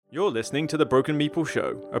You're listening to The Broken Meeple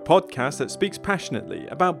Show, a podcast that speaks passionately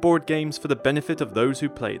about board games for the benefit of those who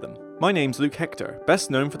play them. My name's Luke Hector,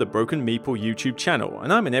 best known for the Broken Meeple YouTube channel,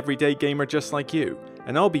 and I'm an everyday gamer just like you.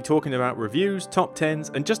 And I'll be talking about reviews, top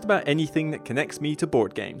 10s, and just about anything that connects me to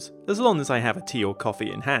board games, as long as I have a tea or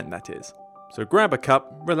coffee in hand, that is. So grab a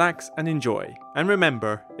cup, relax, and enjoy. And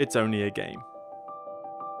remember, it's only a game.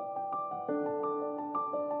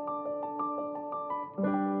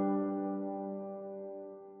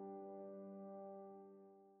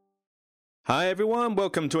 Hi everyone,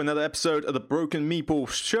 welcome to another episode of the Broken Meeple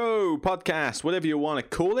Show podcast, whatever you want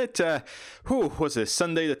to call it. What's this,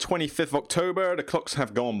 Sunday the 25th of October, the clocks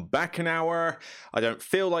have gone back an hour. I don't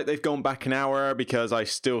feel like they've gone back an hour because I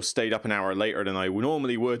still stayed up an hour later than I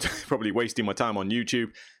normally would, probably wasting my time on YouTube.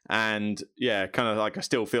 And yeah, kind of like I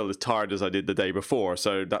still feel as tired as I did the day before,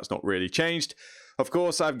 so that's not really changed. Of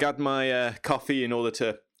course, I've got my coffee in order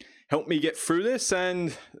to help me get through this,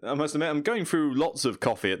 and I must admit I'm going through lots of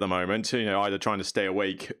coffee at the moment, either trying to stay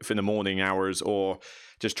awake for the morning hours or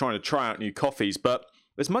just trying to try out new coffees. But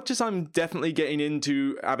as much as I'm definitely getting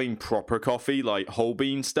into having proper coffee, like whole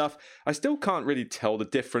bean stuff, I still can't really tell the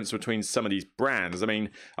difference between some of these brands. I mean,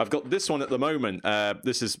 I've got this one at the moment.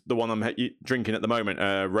 This is the one I'm drinking at the moment.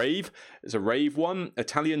 Rave. It's a Rave one.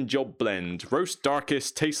 Italian Job Blend. Roast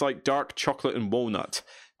darkest. Tastes like dark chocolate and walnut.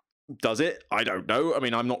 Does it? I don't know. I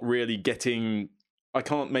mean, I'm not really getting... I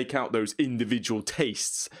can't make out those individual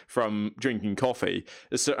tastes from drinking coffee.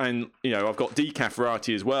 So, and, I've got decaf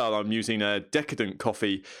variety as well. I'm using a Decadent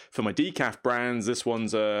coffee for my decaf brands. This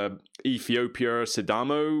one's a Ethiopia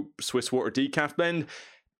Sidamo Swiss Water Decaf blend.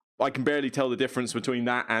 I can barely tell the difference between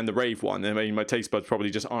that and the Rave one. I mean, my taste buds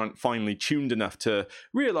probably just aren't finely tuned enough to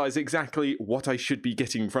realize exactly what I should be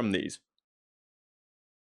getting from these.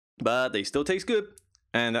 But they still taste good.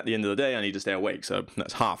 And at the end of the day, I need to stay awake, so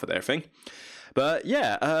that's half of their thing. But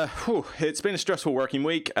yeah, it's been a stressful working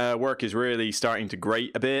week. Work is really starting to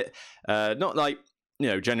grate a bit. Not like,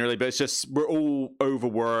 generally, but it's just we're all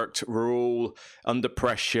overworked. We're all under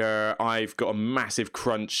pressure. I've got a massive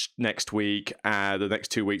crunch next week. The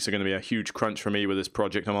next 2 weeks are going to be a huge crunch for me with this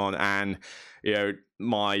project I'm on. And,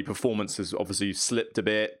 my performance has obviously slipped a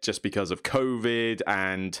bit just because of COVID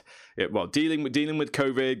and, dealing with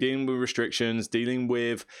COVID, dealing with restrictions, dealing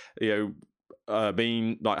with,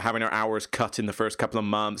 being like having our hours cut in the first couple of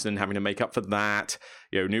months and having to make up for that,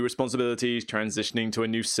 new responsibilities, transitioning to a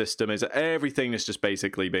new system, is everything is just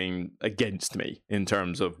basically being against me in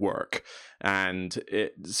terms of work. And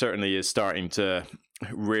it certainly is starting to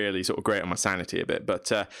really sort of grate on my sanity a bit.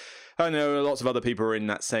 But I know lots of other people are in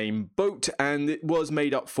that same boat, and it was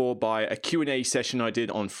made up for by a Q&A session I did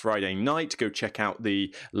on Friday night. Go check out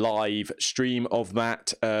the live stream of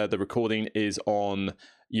that. The recording is on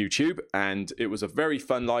YouTube, and it was a very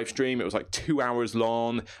fun live stream. It was like 2 hours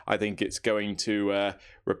long. I think it's going to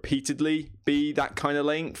repeatedly be that kind of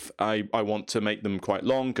length. I want to make them quite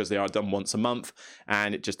long because they are done once a month,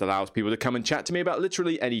 and it just allows people to come and chat to me about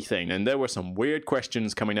literally anything. And there were some weird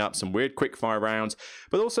questions coming up, some weird quickfire rounds,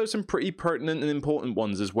 but also some pretty pertinent and important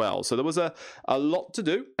ones as well. So there was a lot to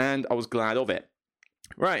do, and I was glad of it.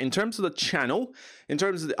 Right, in terms of the channel, in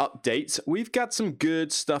terms of the updates, we've got some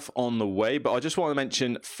good stuff on the way, but I just want to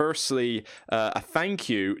mention, firstly, a thank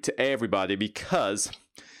you to everybody because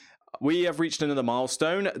we have reached another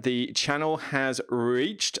milestone. The channel has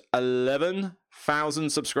reached 11,000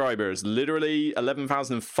 subscribers, literally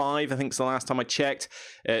 11,005, I think is the last time I checked.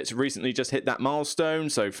 It's recently just hit that milestone,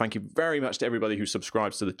 so thank you very much to everybody who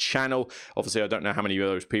subscribes to the channel. Obviously, I don't know how many of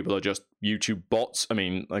those people are just YouTube bots. I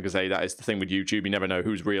mean, like I say, that is the thing with YouTube. You never know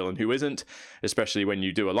who's real and who isn't, especially when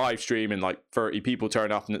you do a live stream and like 30 people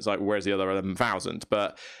turn up and it's like, where's the other 11,000?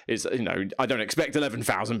 But it's, I don't expect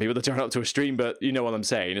 11,000 people to turn up to a stream, but you know what I'm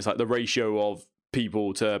saying. It's like the ratio of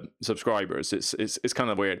people to subscribers. It's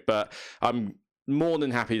kind of weird, but I'm more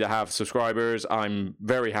than happy to have subscribers. I'm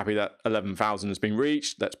very happy that 11,000 has been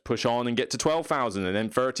reached. Let's push on and get to 12,000 and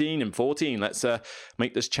then 13 and 14. Let's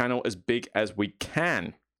make this channel as big as we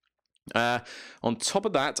can. On top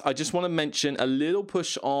of that, I just want to mention a little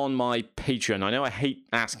push on my Patreon. I know I hate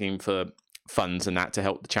asking for funds and that to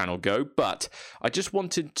help the channel go, but I just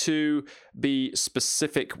wanted to be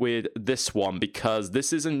specific with this one because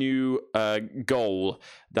this is a new goal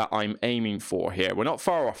that I'm aiming for here. We're not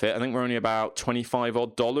far off it. I think we're only about $25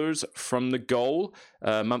 odd from the goal,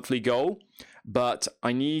 monthly goal, but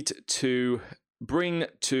I need to bring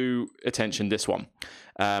to attention this one.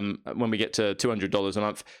 When we get to $200 a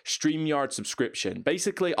month, StreamYard subscription.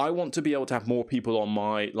 Basically, I want to be able to have more people on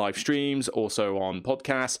my live streams, also on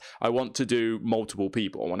podcasts. I want to do multiple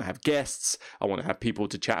people. I want to have guests. I want to have people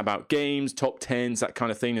to chat about games, top 10s, that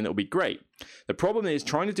kind of thing, and it'll be great. The problem is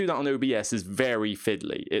trying to do that on OBS is very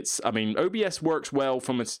fiddly. OBS works well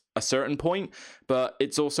from a certain point, but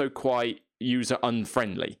it's also quite user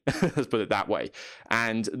unfriendly. Let's put it that way.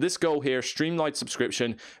 And this goal here, Streamlight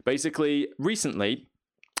subscription, basically recently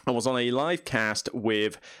I was on a live cast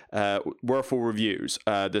with Whirlpool Reviews,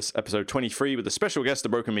 this episode 23 with a special guest, The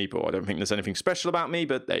Broken Meeple. I don't think there's anything special about me,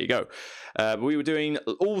 but there you go. We were doing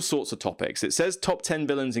all sorts of topics. It says top 10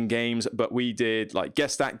 villains in games, but we did like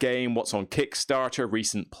guess that game, what's on Kickstarter,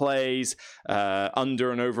 recent plays,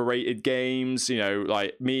 under and overrated games,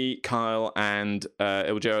 like me, Kyle, and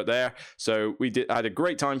Iljo there. So I had a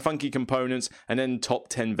great time, funky components, and then top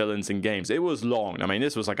 10 villains in games. It was long. I mean,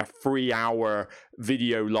 this was like a 3-hour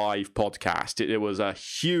video live podcast. It was a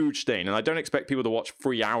huge thing, and I don't expect people to watch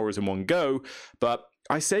 3 hours in one go, but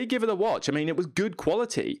I say give it a watch. I mean, it was good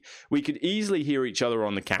quality. We could easily hear each other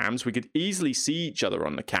on the cams. We could easily see each other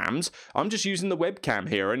on the cams. I'm just using the webcam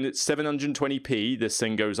here, and it's 720p. This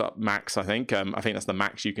thing goes up max, I think. I think that's the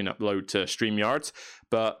max you can upload to StreamYard,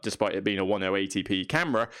 but despite it being a 1080p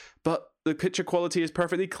camera, but the picture quality is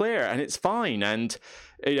perfectly clear, and it's fine. And,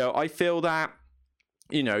 I feel that,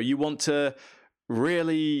 you want to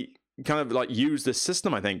really kind of like use this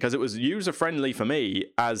system, I think, because it was user friendly for me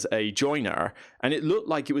as a joiner, and it looked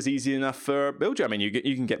like it was easy enough for Iljo. I mean, you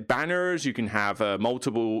can get banners, you can have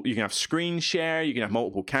you can have screen share, you can have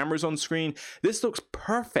multiple cameras on screen. This looks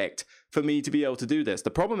perfect for me to be able to do this.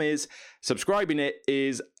 The problem is subscribing it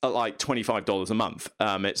is at like $25 a month.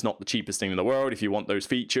 It's not the cheapest thing in the world. If you want those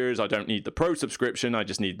features, I don't need the pro subscription. I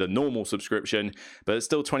just need the normal subscription, but it's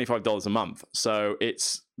still $25 a month. So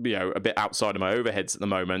it's, a bit outside of my overheads at the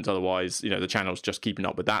moment. Otherwise, the channel's just keeping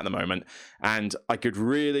up with that at the moment. And I could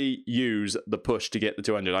really use the push to get the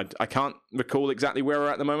 200. I can't recall exactly where we're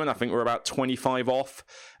at the moment. I think we're about 25 off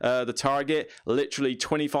the target. Literally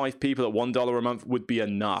 25 people at $1 a month would be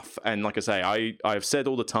enough. And like I say, I've said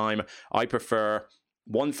all the time, I prefer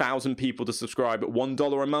 1,000 people to subscribe at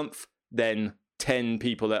 $1 a month than 10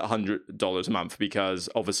 people at $100 a month, because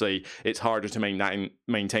obviously it's harder to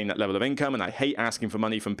maintain that level of income, and I hate asking for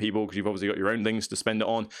money from people because you've obviously got your own things to spend it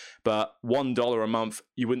on. But $1 a month,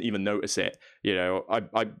 you wouldn't even notice it.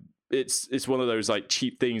 It's one of those like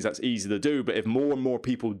cheap things that's easy to do, but if more and more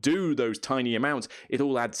people do those tiny amounts, it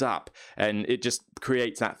all adds up, and it just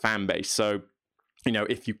creates that fan base. So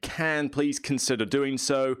if you can, please consider doing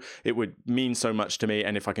so. It would mean so much to me,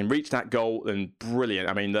 and if I can reach that goal, then brilliant.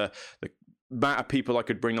 I mean, the amount of people I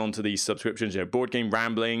could bring onto these subscriptions, Board Game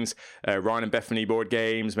Ramblings, Ryan and Bethany Board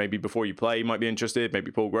Games, maybe Before You Play might be interested,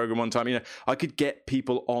 maybe Paul Grogan one time, I could get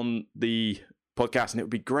people on the podcast and it would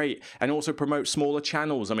be great. And also promote smaller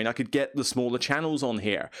channels. I mean, I could get the smaller channels on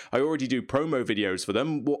here. I already do promo videos for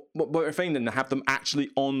them. What better thing than to have them actually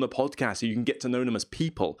on the podcast so you can get to know them as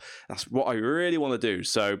people? That's what I really want to do.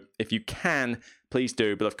 So if you can, please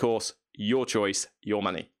do. But of course, your choice, your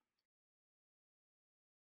money.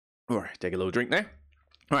 All right, take a little drink there.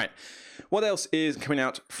 All right, what else is coming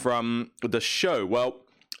out from the show? Well,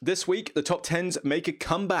 this week, the top 10s make a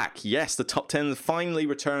comeback. Yes, the top 10s finally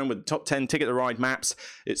return with the top 10 Ticket to Ride maps.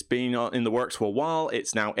 It's been in the works for a while.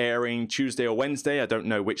 It's now airing Tuesday or Wednesday. I don't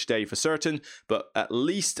know which day for certain, but at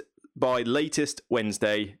least by latest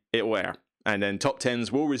Wednesday, it will air. And then top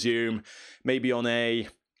 10s will resume, maybe on a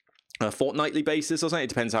fortnightly basis or something. It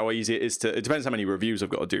depends how easy it is it depends how many reviews I've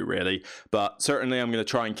got to do, really, but certainly I'm going to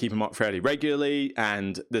try and keep them up fairly regularly,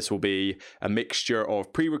 and this will be a mixture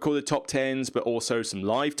of pre-recorded top 10s but also some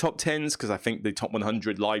live top 10s, because I think the top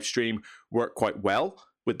 100 live stream worked quite well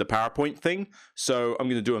with the PowerPoint thing, so I'm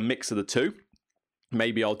going to do a mix of the two.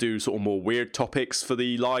 Maybe I'll do sort of more weird topics for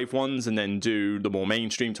the live ones and then do the more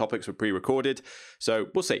mainstream topics for pre-recorded. So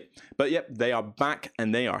we'll see. But yep, they are back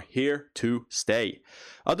and they are here to stay.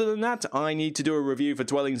 Other than that, I need to do a review for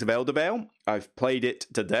Dwellings of Eldervale. I've played it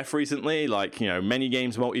to death recently, many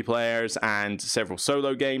games, multiplayers, and several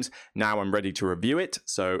solo games. Now I'm ready to review it,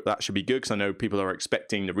 so that should be good, because I know people are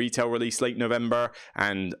expecting the retail release late November,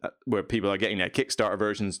 and where people are getting their Kickstarter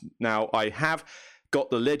versions. Now, I have got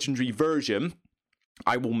the Legendary version.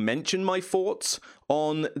 I will mention my thoughts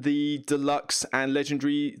on the deluxe and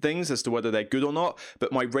legendary things as to whether they're good or not,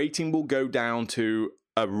 but my rating will go down to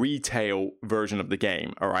a retail version of the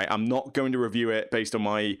game. All right, I'm not going to review it based on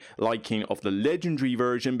my liking of the legendary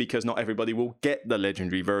version, because not everybody will get the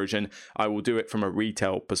legendary version. I will do it from a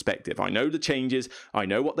retail perspective. I know the changes, I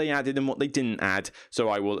know what they added and what they didn't add, so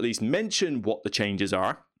I will at least mention what the changes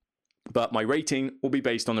are, but my rating will be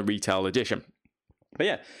based on the retail edition. But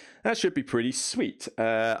yeah, that should be pretty sweet.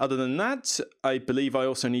 Other than that, I believe I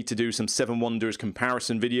also need to do some Seven Wonders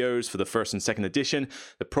comparison videos for the first and second edition.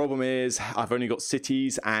 The problem is I've only got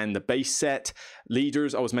cities and the base set.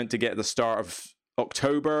 Leaders I was meant to get at the start of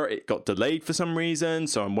October. It got delayed for some reason,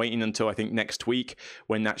 so I'm waiting until I think next week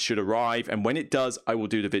when that should arrive. And when it does, I will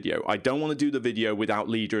do the video. I don't want to do the video without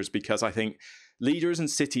leaders, because I think Leaders and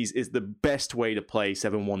Cities is the best way to play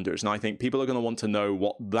Seven Wonders, and I think people are going to want to know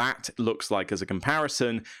what that looks like as a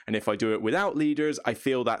comparison. And if I do it without Leaders, I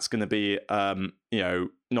feel that's going to be,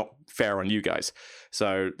 not fair on you guys.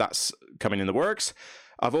 So that's coming in the works.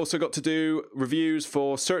 I've also got to do reviews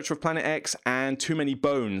for Search for Planet X and Too Many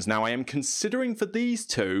Bones. Now, I am considering for these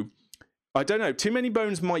two, I don't know, Too Many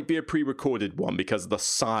Bones might be a pre-recorded one because of the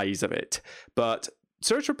size of it, but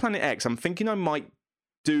Search for Planet X, I'm thinking I might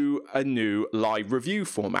do a new live review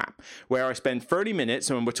format where I spend 30 minutes,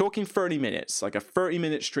 and when we're talking 30 minutes, like a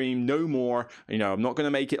 30-minute stream, no more. I'm not going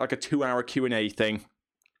to make it like a 2-hour Q&A thing,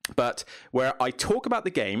 but where I talk about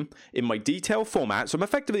the game in my detail format. So I'm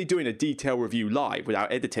effectively doing a detail review live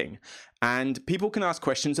without editing, and people can ask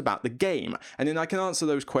questions about the game, and then I can answer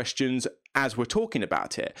those questions as we're talking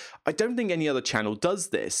about it. I don't think any other channel does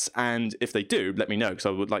this, and if they do, let me know, because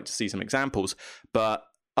I would like to see some examples. But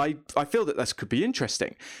I feel that this could be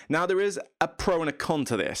interesting. Now, there is a pro and a con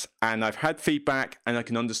to this, and I've had feedback and I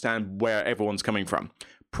can understand where everyone's coming from.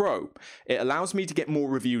 Pro, it allows me to get more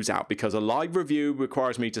reviews out, because a live review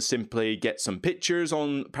requires me to simply get some pictures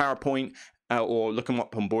on PowerPoint or look them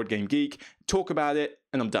up on Board Game Geek, talk about it,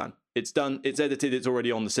 and I'm done. It's done, it's edited, it's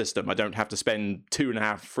already on the system. I don't have to spend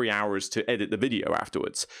 2.5, 3 hours to edit the video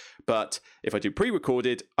afterwards. But if I do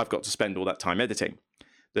pre-recorded, I've got to spend all that time editing.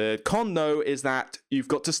 The con, though, is that you've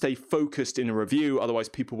got to stay focused in a review, otherwise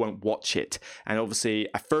people won't watch it. And obviously,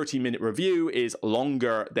 a 30-minute review is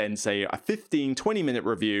longer than, say, a 15, 20-minute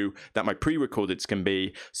review that my pre-recordeds can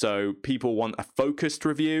be. So people want a focused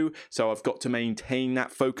review, so I've got to maintain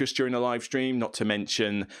that focus during the live stream, not to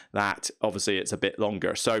mention that, obviously, it's a bit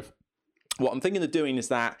longer. So what I'm thinking of doing is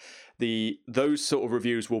that those sort of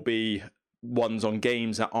reviews will be ones on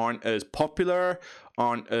games that aren't as popular,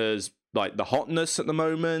 aren't as like the hotness at the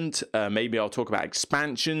moment. Maybe I'll talk about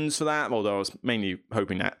expansions for that, although I was mainly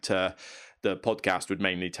hoping that the podcast would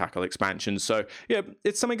mainly tackle expansions. So yeah,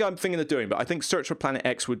 it's something I'm thinking of doing, but I think Search for Planet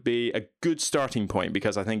X would be a good starting point,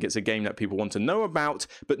 because I think it's a game that people want to know about,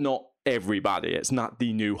 but not everybody. It's not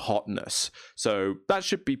the new hotness. So that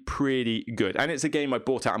should be pretty good. And it's a game I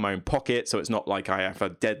bought out of my own pocket, so it's not like I have a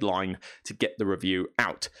deadline to get the review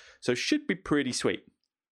out. So it should be pretty sweet.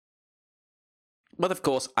 But of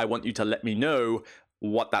course, I want you to let me know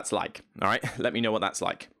what that's like. All right, let me know what that's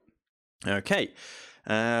like. Okay,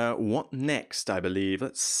 what next, I believe?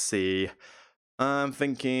 Let's see. I'm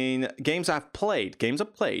thinking games I've played. Games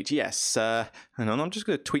I've played, yes. Hang on, I'm just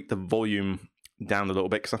going to tweak the volume down a little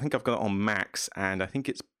bit, because I think I've got it on max, and I think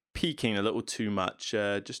it's peaking a little too much.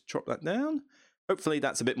 Just drop that down. Hopefully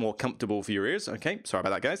that's a bit more comfortable for your ears. Okay, sorry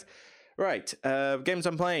about that, guys. Right, games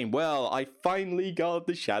I'm playing. Well, I finally got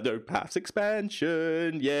the Shadow Paths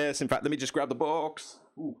expansion. Yes, in fact, let me just grab the box.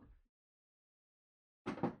 Ooh.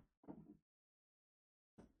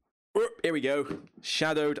 Here we go.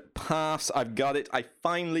 Shadowed Paths. I've got it. I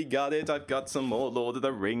finally got it. I've got some more Lord of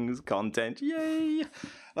the Rings content. Yay!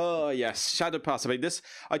 Oh, yes. Shadowed Paths. I mean,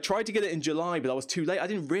 I tried to get it in July, but I was too late. I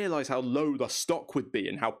didn't realize how low the stock would be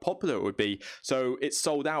and how popular it would be. So it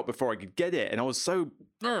sold out before I could get it. And I was so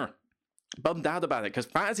bummed out about it, because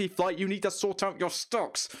Fantasy Flight, you need to sort out your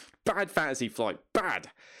stocks. Bad Fantasy Flight. Bad.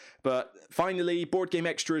 But finally, Board Game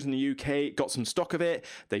Extras in the UK got some stock of it.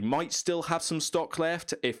 They might still have some stock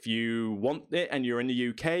left if you want it and you're in the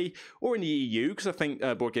UK or in the EU, because I think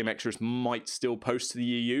Board Game Extras might still post to the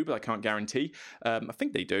EU, but I can't guarantee. I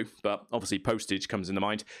think they do, but obviously postage comes into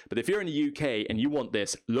mind. But if you're in the UK and you want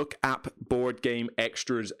this, look up Board Game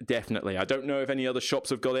Extras, definitely. I don't know if any other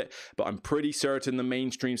shops have got it, but I'm pretty certain the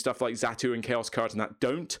mainstream stuff like Zatu and Chaos Cards and that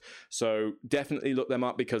don't. So definitely look them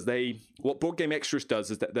up, because what Board Game Extras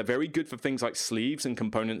does is that they're very good for things like sleeves and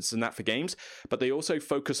components and that for games, but they also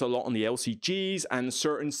focus a lot on the LCGs and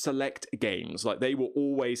certain select games. Like, they will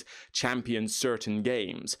always champion certain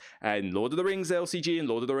games, and Lord of the Rings LCG and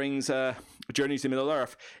Lord of the Rings Journeys to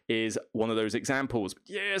Middle-earth is one of those examples.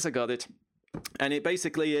 Yes, I got it. And it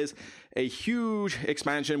basically is a huge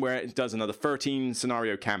expansion where it does another 13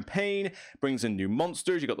 scenario campaign, brings in new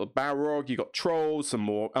monsters. You got the Balrog, you got trolls, some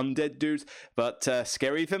more undead dudes. But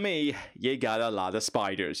scary for me, you got a lot of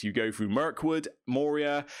spiders. You go through Mirkwood,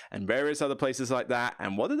 Moria, and various other places like that.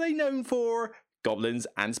 And what are they known for? Goblins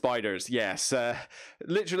and spiders. Yes,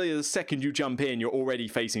 literally the second you jump in, you're already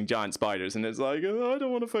facing giant spiders. And it's like, oh, I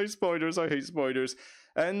don't want to face spiders. I hate spiders.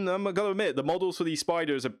 And I'm going to admit, the models for these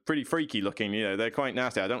spiders are pretty freaky looking. You know, they're quite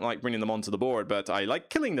nasty. I don't like bringing them onto the board, but I like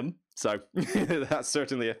killing them. So that's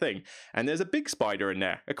certainly a thing. And there's a big spider in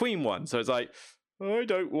there, a queen one. So it's like, I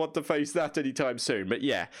don't want to face that anytime soon. But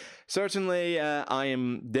yeah, certainly I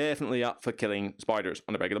am definitely up for killing spiders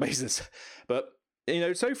on a regular basis. But you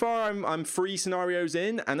know, so far I'm 3 scenarios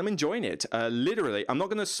in and I'm enjoying it. Literally, I'm not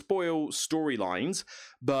going to spoil storylines,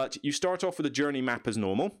 but you start off with a journey map as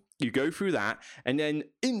normal. You go through that, and then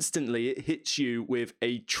instantly it hits you with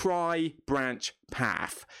a tri-branch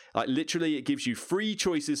path. Like literally, it gives you 3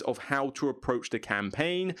 choices of how to approach the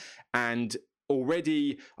campaign, and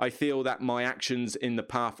already I feel that my actions in the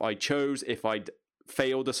path I chose, if I'd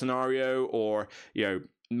failed a scenario or, you know,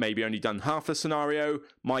 maybe only done half a scenario,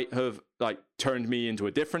 might have like turned me into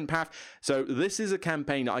a different path. So this is a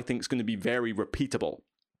campaign that I think is going to be very repeatable.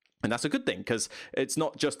 And that's a good thing, because it's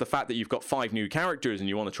not just the fact that you've got 5 new characters and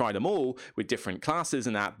you want to try them all with different classes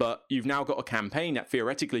and that, but you've now got a campaign that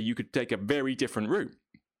theoretically you could take a very different route.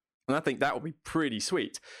 And I think that would be pretty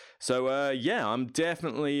sweet. So, yeah, I'm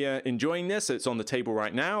definitely enjoying this. It's on the table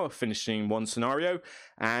right now, finishing 1 scenario,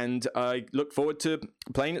 and I look forward to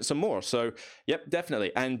playing it some more. So, yep,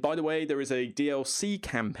 definitely. And by the way, there is a DLC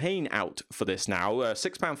campaign out for this now.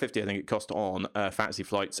 £6.50, I think it cost on Fantasy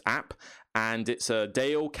Flight's app. And it's a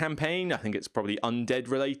Dale campaign. I think it's probably undead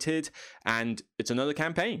related. And it's another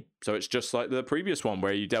campaign. So it's just like the previous one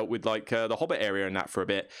where you dealt with like the Hobbit area and that for a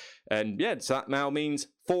bit. And yeah, so that now means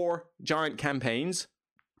 4 giant campaigns,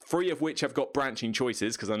 3 of which have got branching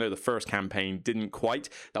choices, because I know the first campaign didn't quite.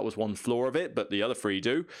 That was 1 floor of it, but the other 3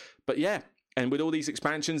 do. But yeah, and with all these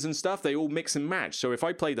expansions and stuff, they all mix and match. So if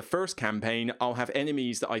I play the first campaign, I'll have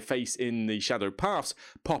enemies that I face in the Shadowed Paths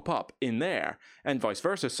pop up in there, and vice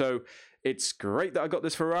versa. So it's great that I got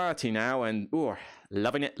this variety now, and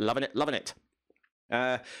loving it, loving it, loving it.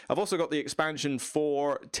 I've also got the expansion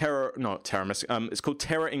for it's called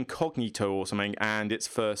Terra Incognito or something, and it's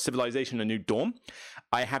for Civilization: A New Dawn.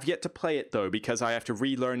 I have yet to play it though, because I have to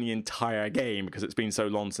relearn the entire game because it's been so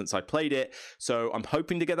long since I played it. So I'm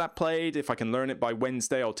hoping to get that played. If I can learn it by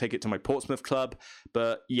Wednesday, I'll take it to my Portsmouth club.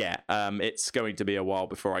 But yeah, it's going to be a while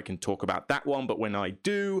before I can talk about that one. But when I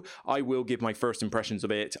do, I will give my first impressions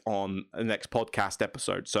of it on the next podcast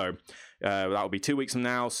episode. So that'll be 2 weeks from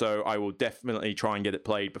now. So I will definitely try and get it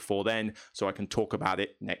played before then, so I can talk about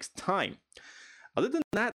it next time. Other than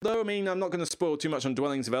that, though, I mean, I'm not going to spoil too much on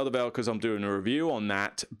Dwellings of Eldervale because I'm doing a review on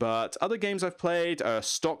that. But other games I've played,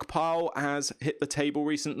 Stockpile has hit the table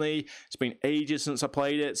recently. It's been ages since I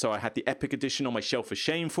played it, so I had the Epic Edition on my shelf for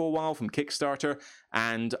shame for a while from Kickstarter,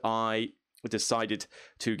 and I decided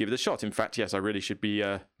to give it a shot. In fact, yes, I really should be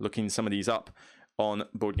looking some of these up on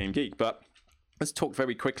Board Game Geek. But let's talk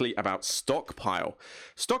very quickly about Stockpile.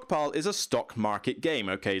 Stockpile is a stock market game.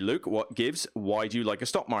 Okay, Luke, what gives? Why do you like a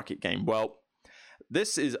stock market game? Well,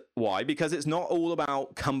 this is why, because it's not all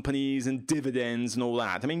about companies and dividends and all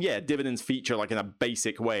that. I mean, yeah, dividends feature like in a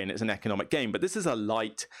basic way and it's an economic game, but this is a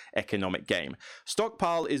light economic game.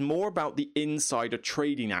 Stockpile is more about the insider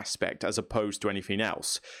trading aspect as opposed to anything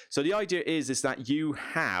else. So the idea is that you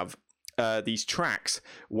have these tracks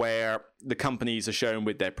where the companies are shown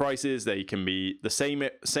with their prices. They can be the same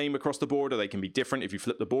across the board, or they can be different if you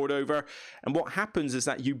flip the board over. And what happens is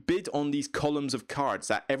that you bid on these columns of cards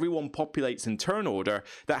that everyone populates in turn order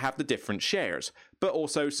that have the different shares, but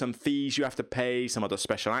also some fees you have to pay, some other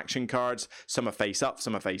special action cards. Some are face up,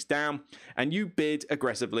 some are face down, and you bid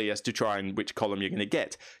aggressively as to try and which column you're going to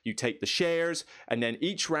get. You take the shares, and then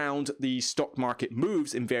each round the stock market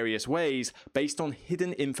moves in various ways based on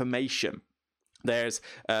hidden information. There's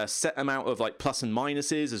a set amount of like plus and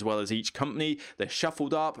minuses as well as each company. They're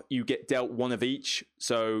shuffled up. You get dealt one of each.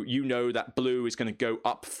 So you know that blue is going to go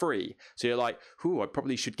up 3. So you're like, I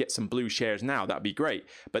probably should get some blue shares now. That'd be great.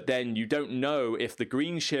 But then you don't know if the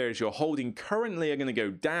green shares you're holding currently are going to go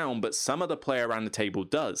down, but some other player around the table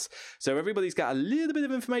does. So everybody's got a little bit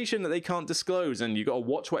of information that they can't disclose, and you got to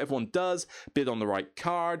watch what everyone does, bid on the right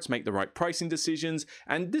cards, make the right pricing decisions.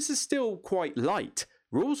 And this is still quite light.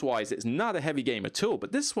 Rules-wise, it's not a heavy game at all,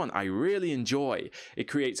 but this one I really enjoy. It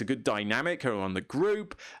creates a good dynamic around the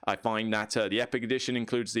group. I find that the Epic Edition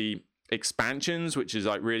includes the expansions, which is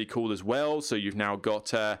like really cool as well. So you've now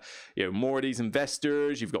got more of these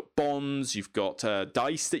investors, you've got bonds, you've got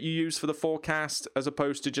dice that you use for the forecast as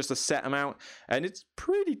opposed to just a set amount, and it's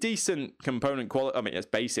pretty decent component quality. I mean, it's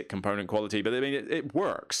basic component quality, but I mean it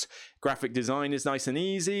works. Graphic design is nice and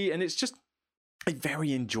easy, and it's just a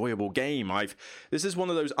very enjoyable game. This is one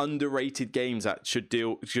of those underrated games that should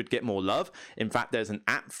get more love. In fact, there's an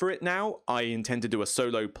app for it now. I intend to do a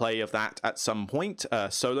solo play of that at some point,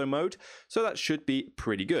 solo mode, so that should be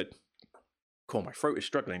pretty good. Cool, my throat is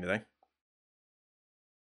struggling today.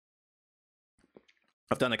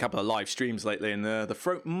 I've done a couple of live streams lately, and the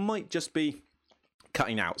throat might just be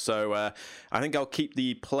cutting out, so I think I'll keep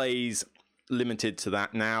the plays limited to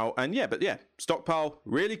that now. And Stockpile,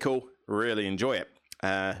 really cool, really enjoy it.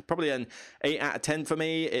 Probably an 8 out of 10 for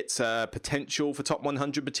me. It's potential for top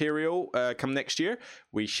 100 material come next year.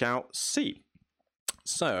 We shall see.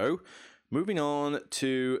 So moving on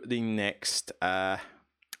to the next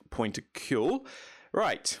point of cool.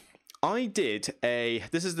 Right,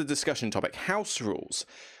 this is the discussion topic, house rules.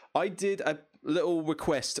 I did a little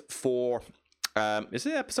request for is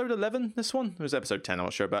it episode 11, this one? It was episode 10, I'm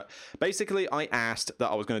not sure. But basically, I asked that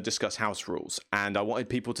I was going to discuss house rules. And I wanted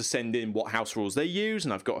people to send in what house rules they use.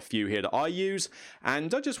 And I've got a few here that I use.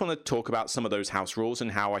 And I just want to talk about some of those house rules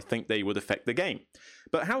and how I think they would affect the game.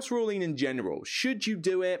 But house ruling in general, should you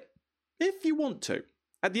do it? If you want to.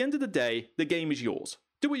 At the end of the day, the game is yours.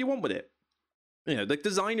 Do what you want with it. The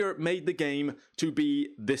designer made the game to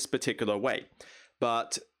be this particular way.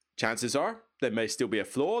 But chances are, there may still be a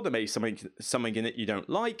flaw, there may be something in it you don't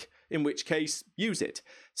like, in which case, use it.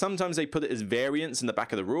 Sometimes they put it as variants in the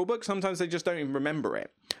back of the rulebook, sometimes they just don't even remember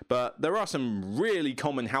it. But there are some really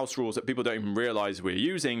common house rules that people don't even realize we're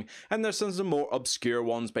using, and there's some more obscure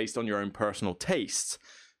ones based on your own personal tastes.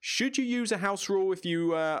 Should you use a house rule if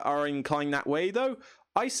you are inclined that way, though?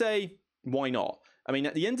 I say, why not? I mean,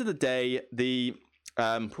 at the end of the day, the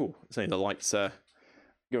lights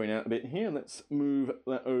going out a bit here. Let's move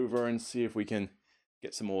that over and see if we can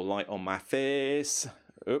get some more light on my face.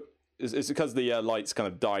 It's because the lights kind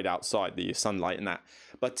of died outside, the sunlight and that.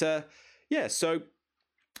 But so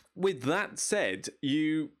with that said,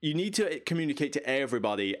 you need to communicate to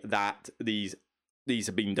everybody that these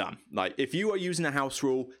have been done. Like, if you are using a house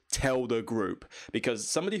rule, tell the group, because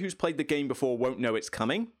somebody who's played the game before won't know it's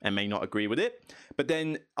coming and may not agree with it. But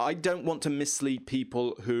then I don't want to mislead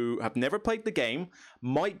people who have never played the game,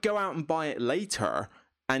 might go out and buy it later,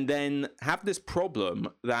 and then have this problem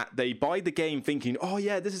that they buy the game thinking, oh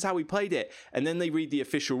yeah, this is how we played it, and then they read the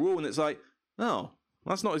official rule and it's like, oh,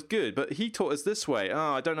 that's not as good, but he taught us this way.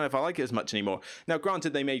 Oh, I don't know if I like it as much anymore. Now,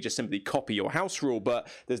 granted, they may just simply copy your house rule, but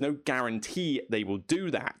there's no guarantee they will do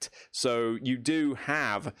that. So you do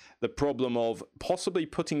have the problem of possibly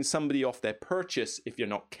putting somebody off their purchase if you're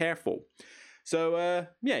not careful. So,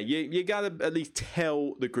 you gotta at least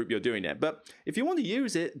tell the group you're doing it. But if you want to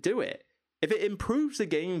use it, do it. If it improves the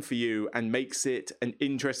game for you and makes it an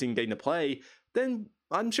interesting game to play, then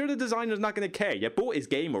I'm sure the designer's not going to care. You bought his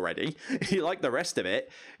game already. You like the rest of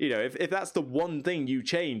it. If that's the one thing you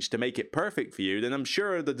change to make it perfect for you, then I'm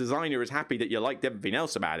sure the designer is happy that you liked everything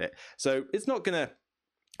else about it. So it's not going to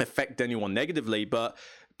affect anyone negatively, but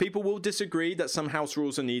people will disagree that some house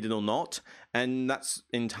rules are needed or not, and that's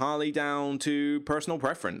entirely down to personal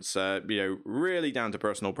preference. Really down to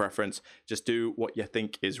personal preference. Just do what you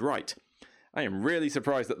think is right. I am really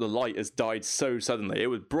surprised that the light has died so suddenly. It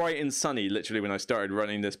was bright and sunny literally when I started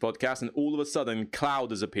running this podcast, and all of a sudden cloud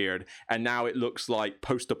has appeared, and now it looks like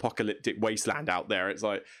post-apocalyptic wasteland out there. It's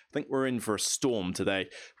like, I think we're in for a storm today.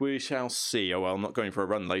 We shall see. Oh well, I'm not going for a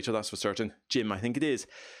run later, that's for certain. Gym, I think it is.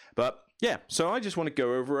 But yeah, so I just want to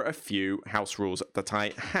go over a few house rules that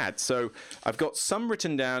I had. So I've got some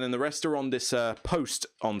written down, and the rest are on this post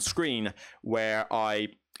on screen where I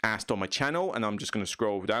asked on my channel, and I'm just going to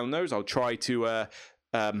scroll down those. I'll try to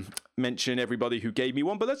mention everybody who gave me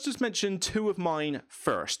one, but let's just mention two of mine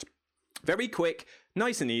first. Very quick,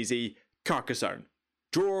 nice and easy. Carcassonne.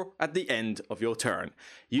 Draw at the end of your turn.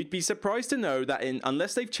 You'd be surprised to know that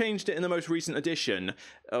unless they've changed it in the most recent edition,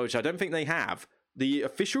 which I don't think they have, the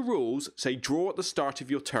official rules say draw at the start of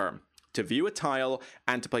your turn, to view a tile,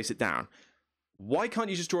 and to place it down. Why can't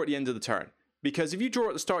you just draw at the end of the turn? Because if you draw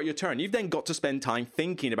at the start of your turn, you've then got to spend time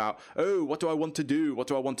thinking about, oh, what do I want to do? What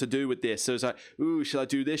do I want to do with this? So it's like, ooh, should I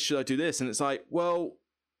do this? Should I do this? And it's like, well,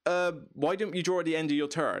 why don't you draw at the end of your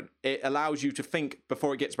turn? It allows you to think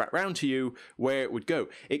before it gets back round to you where it would go.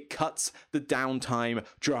 It cuts the downtime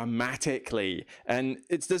dramatically. And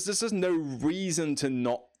there's just no reason to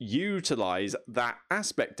not utilize that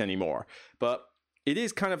aspect anymore. But it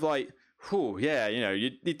is kind of like, Whew, yeah,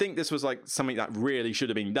 you'd think this was like something that really should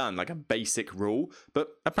have been done, like a basic rule, but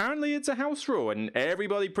apparently it's a house rule and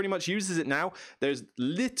everybody pretty much uses it now. There's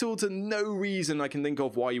little to no reason I can think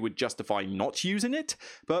of why you would justify not using it,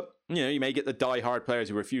 but you may get the die-hard players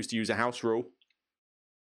who refuse to use a house rule.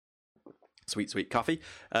 Sweet coffee,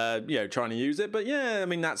 trying to use it, but yeah, I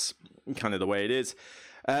mean, that's kind of the way it is.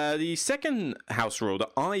 The second house rule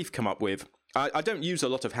that I've come up with, I don't use a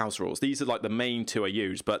lot of house rules. These are like the main two I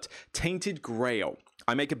use, but Tainted Grail.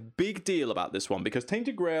 I make a big deal about this one because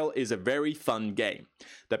Tainted Grail is a very fun game.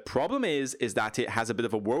 The problem is that it has a bit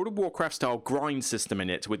of a World of Warcraft style grind system in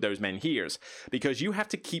it with those menhirs, because you have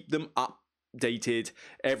to keep them updated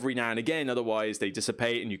every now and again, otherwise they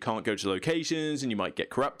dissipate and you can't go to locations and you might get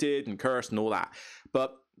corrupted and cursed and all that.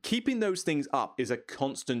 But keeping those things up is a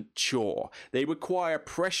constant chore. They require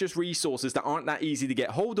precious resources that aren't that easy to get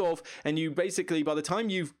hold of, and you basically, by the time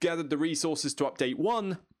you've gathered the resources to update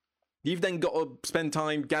one, you've then got to spend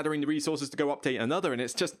time gathering the resources to go update another, and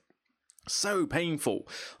it's just so painful.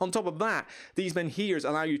 On top of that, these menhirs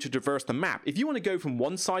allow you to traverse the map. If you want to go from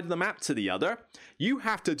one side of the map to the other, you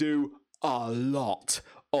have to do a lot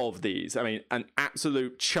of these. I mean, an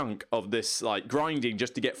absolute chunk of this like grinding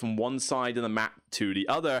just to get from one side of the map to the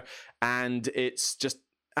other, and it's just,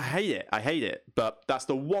 I hate it, but that's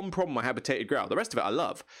the one problem I have with Tainted Grail. The rest of it I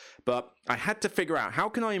love, but I had to figure out how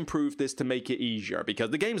can I improve this to make it easier,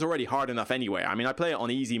 because the game's already hard enough anyway. I mean, I play it on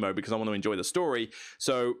easy mode because I want to enjoy the story,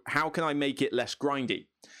 so how can I make it less grindy?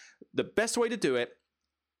 The best way to do it,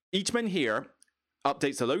 each menhir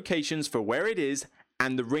updates the locations for where it is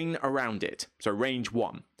and the ring around it. So range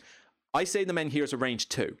 1. I say the menhirs are range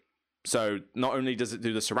 2. So not only does it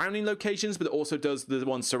do the surrounding locations, but it also does the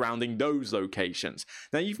ones surrounding those locations.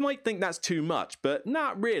 Now you might think that's too much, but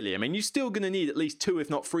not really. I mean, you're still going to need at least 2, if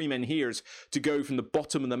not 3 menhirs to go from the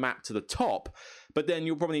bottom of the map to the top. But then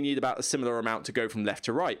you'll probably need about a similar amount to go from left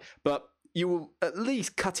to right. But you will at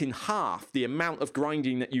least cut in half the amount of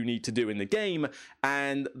grinding that you need to do in the game,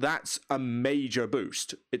 and that's a major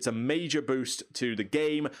boost. It's a major boost to the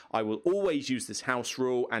game. I will always use this house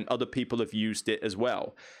rule, and other people have used it as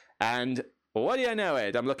well. And what do you know,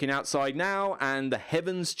 Ed? I'm looking outside now, and the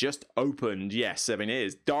heavens just opened. Yes, I mean, it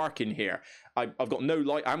is dark in here. I've got no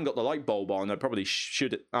light. I haven't got the light bulb on. I probably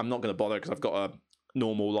should. I'm not going to bother because I've got a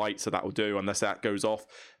normal light, so that will do unless that goes off.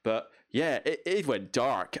 But yeah, it went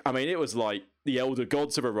dark. I mean, it was like the elder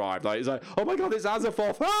gods have arrived. Like, it's like, oh my god, it's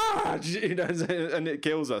Azathoth, and it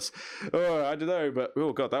kills us. Oh, I don't know, but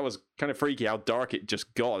oh god, that was kind of freaky how dark it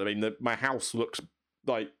just got. I mean, my house looks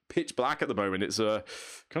like pitch black at the moment. It's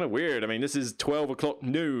kind of weird. I mean, this is 12 o'clock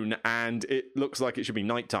noon, and it looks like it should be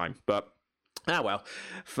nighttime, but well,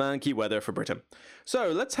 funky weather for Britain. So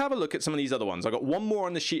let's have a look at some of these other ones. I got one more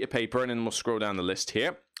on the sheet of paper, and then we'll scroll down the list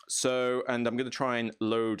here. So, and I'm going to try and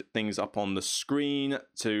load things up on the screen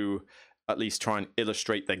to at least try and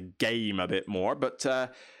illustrate the game a bit more. But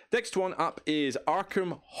next one up is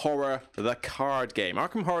Arkham Horror, the card game.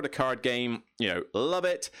 Arkham Horror, the card game, love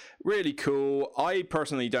it. Really cool. I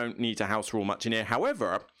personally don't need to house rule much in here.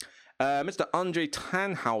 However, Mr. Andre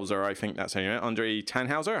Tannhauser, I think that's how you know it, Andre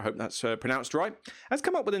Tannhauser, I hope that's pronounced right, has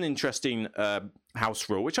come up with an interesting house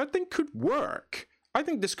rule, which I think could work. I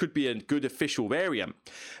think this could be a good official variant.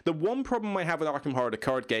 The one problem I have with Arkham Horror, the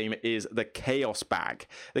card game, is the Chaos Bag.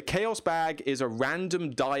 The Chaos Bag is a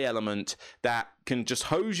random die element that can just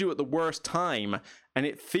hose you at the worst time, and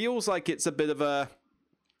it feels like it's a bit of a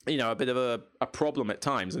problem at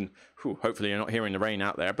times. And hopefully you're not hearing the rain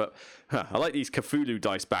out there, but I like these Cthulhu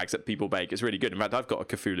dice bags that people make. It's really good. In fact, I've got a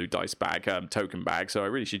Cthulhu dice bag, token bag, so I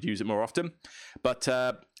really should use it more often. But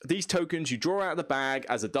these tokens you draw out of the bag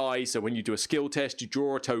as a die, so when you do a skill test, you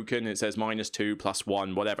draw a token, and it says -2,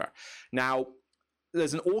 +1, whatever. Now,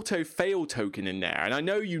 there's an auto fail token in there, and I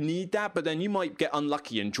know you need that, but then you might get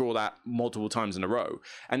unlucky and draw that multiple times in a row.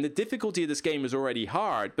 And the difficulty of this game is already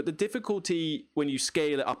hard, but the difficulty when you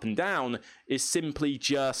scale it up and down is simply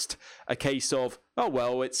just a case of, oh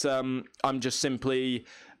well, it's I'm just simply,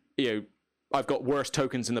 I've got worse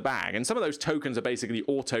tokens in the bag, and some of those tokens are basically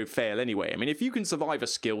auto fail anyway. I mean, if you can survive a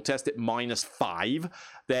skill test at -5,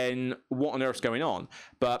 then what on earth's going on?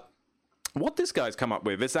 But what this guy's come up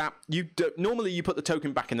with is that normally you put the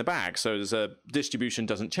token back in the bag, so the distribution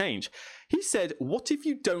doesn't change. He said, what if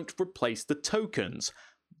you don't replace the tokens?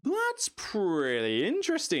 That's pretty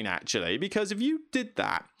interesting, actually, because if you did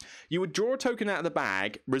that, you would draw a token out of the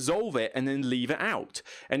bag, resolve it, and then leave it out.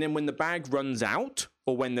 And then when the bag runs out,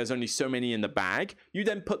 or when there's only so many in the bag, you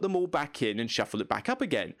then put them all back in and shuffle it back up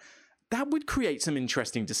again. that would create some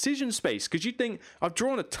interesting decision space, because you'd think, I've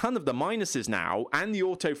drawn a ton of the minuses now and the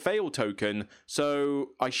auto fail token, so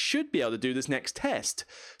I should be able to do this next test.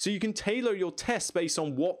 So you can tailor your tests based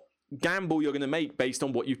on what gamble you're going to make based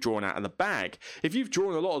on what you've drawn out of the bag. If you've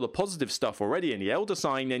drawn a lot of the positive stuff already in the Elder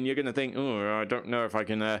Sign, then you're going to think, oh, I don't know if I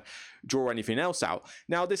can draw anything else out.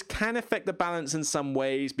 Now, this can affect the balance in some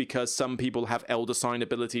ways, because some people have Elder Sign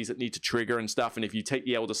abilities that need to trigger and stuff, and if you take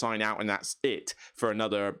the Elder Sign out and that's it for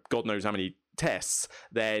another God knows how many tests,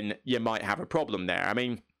 then you might have a problem there. I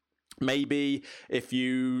mean, maybe if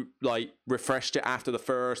you like refreshed it after the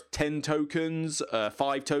first 10 tokens,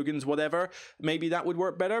 5 tokens, whatever, maybe that would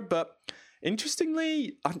work better. But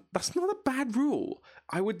interestingly, that's not a bad rule.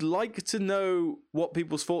 I would like to know what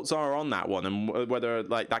people's thoughts are on that one, and whether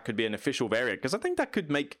like that could be an official variant, because I think that could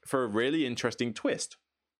make for a really interesting twist.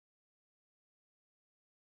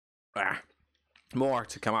 More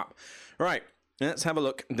to come up. Right, let's have a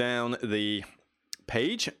look down the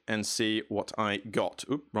page and see what I got.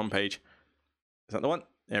 Oop, wrong page. Is that the one?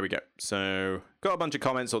 There we go. So got a bunch of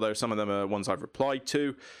comments, although some of them are ones I've replied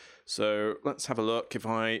to. So let's have a look. If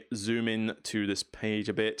I zoom in to this page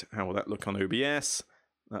a bit, how will that look on OBS?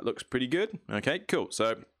 That looks pretty good. Okay, cool.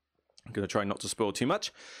 So I'm going to try not to spoil too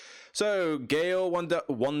much. So Gail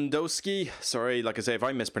Wondowski, sorry, like I say, if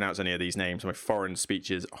I mispronounce any of these names, my foreign speech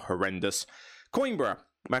is horrendous. Coimbra.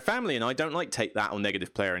 My family and I don't like take that or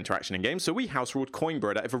negative player interaction in games, so we house ruled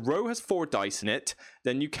Coimbra that if a row has 4 dice in it,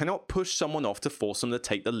 then you cannot push someone off to force them to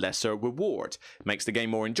take the lesser reward. It makes the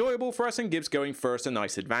game more enjoyable for us and gives going first a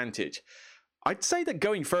nice advantage. I'd say that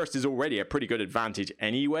going first is already a pretty good advantage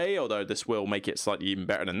anyway, although this will make it slightly even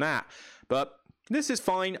better than that. But this is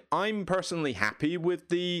fine. I'm personally happy with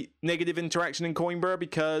the negative interaction in Coimbra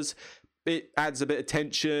because it adds a bit of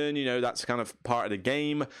tension, you know, that's kind of part of the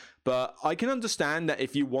game. But I can understand that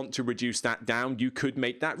if you want to reduce that down, you could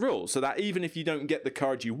make that rule, so that even if you don't get the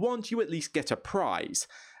card you want, you at least get a prize.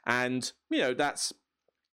 And, you know, that's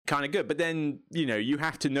kind of good. But then, you know, you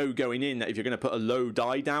have to know going in that if you're going to put a low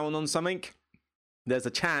die down on something, there's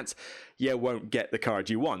a chance you won't get the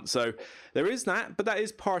card you want. So there is that, but that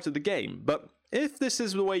is part of the game. But if this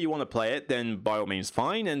is the way you want to play it, then by all means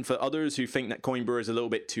fine. And for others who think that Coimbra is a little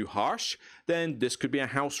bit too harsh, then this could be a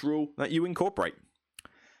house rule that you incorporate.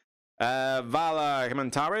 Vala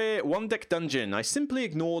Commentary, 1 deck dungeon. I simply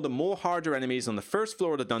ignore the more harder enemies on the first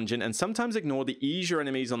floor of the dungeon and sometimes ignore the easier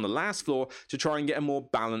enemies on the last floor to try and get a more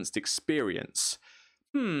balanced experience.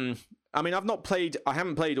 I mean, I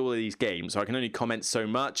haven't played all of these games, so I can only comment so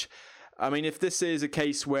much. I mean, if this is a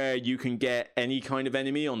case where you can get any kind of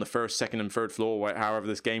enemy on the first, second, and third floor, however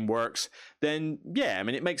this game works, then yeah, I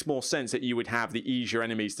mean, it makes more sense that you would have the easier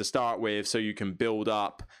enemies to start with so you can build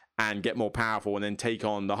up and get more powerful and then take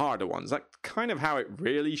on the harder ones. That's kind of how it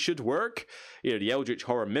really should work. You know, the Eldritch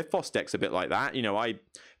Horror Mythos deck's a bit like that. You know,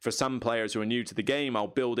 for some players who are new to the game, I'll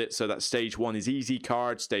build it so that stage 1 is easy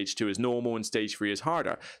card, stage 2 is normal, and stage 3 is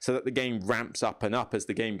harder, so that the game ramps up and up as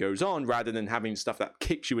the game goes on, rather than having stuff that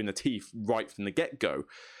kicks you in the teeth right from the get-go.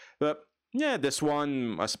 But yeah, this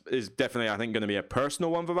one is definitely, I think, going to be a personal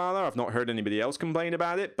one for Vala. I've not heard anybody else complain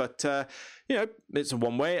about it, but, you know, it's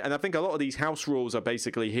one way. And I think a lot of these house rules are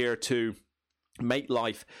basically here to make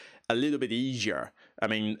life a little bit easier. I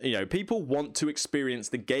mean, you know, people want to experience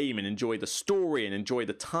the game and enjoy the story and enjoy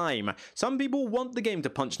the time. Some people want the game to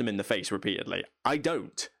punch them in the face repeatedly. I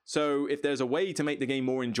don't. So if there's a way to make the game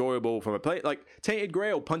more enjoyable from a play, like Tainted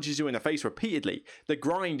Grail punches you in the face repeatedly, the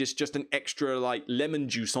grind is just an extra like lemon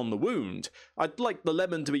juice on the wound. I'd like the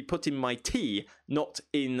lemon to be put in my tea, not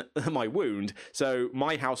in my wound. So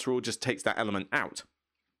my house rule just takes that element out.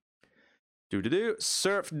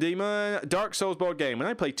 Surf Demon, Dark Souls board game. When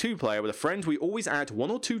I play 2-player with a friend, we always add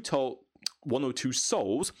 1 or 2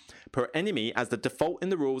 souls per enemy, as the default in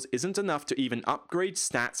the rules isn't enough to even upgrade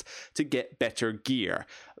stats to get better gear.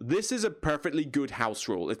 This is a perfectly good house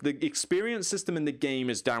rule. If the experience system in the game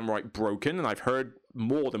is downright broken, and I've heard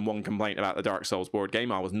more than one complaint about the Dark Souls board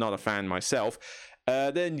game, I was not a fan myself,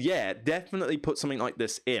 then yeah, definitely put something like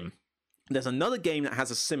this in. There's another game that has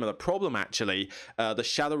a similar problem, actually, the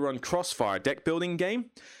Shadowrun Crossfire deck building game.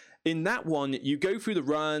 In that one, you go through the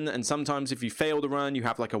run, and sometimes if you fail the run, you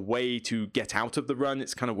have like a way to get out of the run.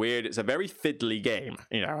 It's kind of weird. It's a very fiddly game.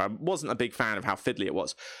 You know, I wasn't a big fan of how fiddly it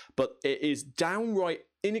was, but it is downright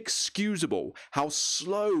inexcusable how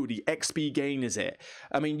slow the XP gain is.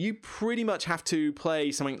 I mean, you pretty much have to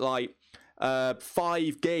play something like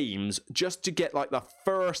 5 games just to get like the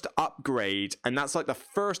first upgrade, and that's like the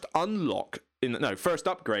first unlock first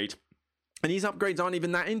upgrade And these upgrades aren't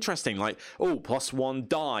even that interesting, like, oh, +1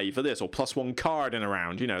 die for this, or +1 card in a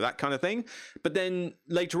round, that kind of thing. But then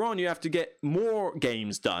later on, you have to get more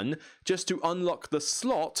games done just to unlock the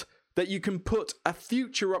slot that you can put a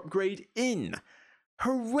future upgrade in.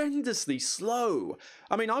 Horrendously slow.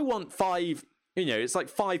 I mean, I want 5, it's like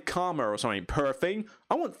 5 karma or something per thing.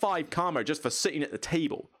 I want 5 karma just for sitting at the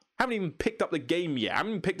table. Haven't even picked up the game yet. I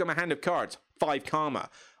haven't even picked up my hand of cards. 5 karma.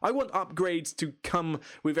 I want upgrades to come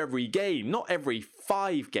with every game, not every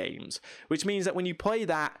 5 games, which means that when you play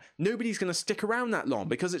that, nobody's going to stick around that long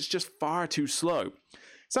because it's just far too slow.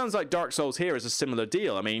 Sounds like Dark Souls here is a similar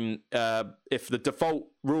deal. I mean, if the default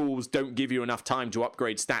rules don't give you enough time to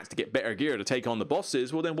upgrade stats to get better gear to take on the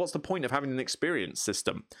bosses, well then what's the point of having an experience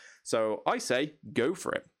system? So I say, go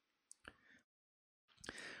for it.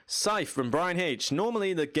 Scythe from Brian H.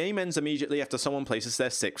 Normally the game ends immediately after someone places their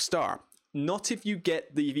 6th star. Not if you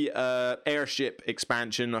get the airship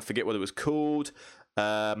expansion. I forget what it was called.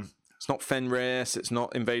 It's not Fenris. It's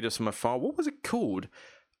not Invaders from Afar. What was it called?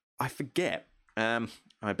 I forget.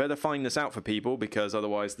 I better find this out for people because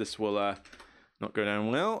otherwise this will not go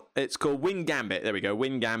down well. It's called Wind Gambit. There we go,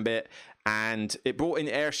 Wind Gambit. And it brought in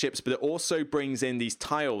airships, but it also brings in these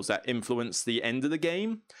tiles that influence the end of the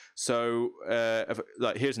game. So,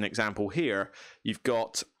 like here's an example here. You've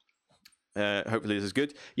got... hopefully this is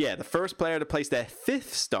good. Yeah, the first player to place their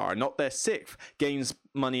 5th star, not their 6th, gains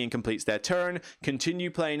money and completes their turn. Continue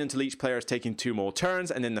playing until each player is taking 2 more turns,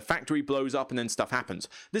 and then the factory blows up and then stuff happens.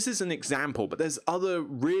 This is an example, but there's other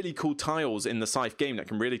really cool tiles in the Scythe game that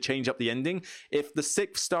can really change up the ending. If the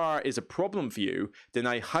 6th star is a problem for you, then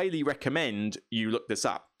I highly recommend you look this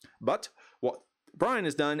up. But what Brian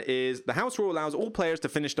has done is the house rule allows all players to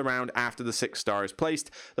finish the round after the 6th star is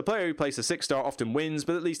placed. The player who places a 6th star often wins,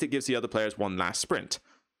 but at least it gives the other players one last sprint.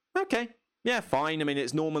 Okay, yeah, fine. I mean,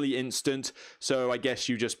 it's normally instant, so I guess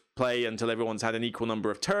you just play until everyone's had an equal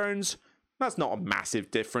number of turns. That's not a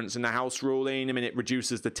massive difference in the house ruling. I mean, it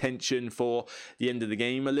reduces the tension for the end of the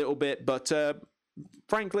game a little bit, but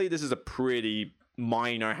frankly, this is a pretty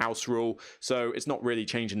minor house rule, so it's not really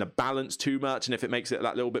changing the balance too much, and if it makes it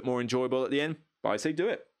that little bit more enjoyable at the end, I say do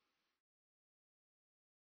it.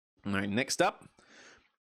 All right, next up.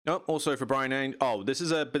 Oh, also for Brian Ain. Oh, this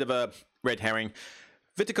is a bit of a red herring.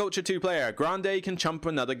 Viticulture 2 player. Grande can chump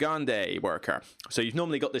another Grande worker. So you've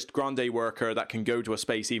normally got this Grande worker that can go to a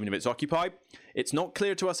space even if it's occupied. It's not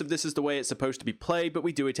clear to us if this is the way it's supposed to be played, but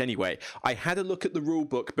we do it anyway. I had a look at the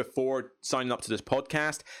rulebook before signing up to this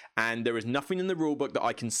podcast, and there is nothing in the rulebook that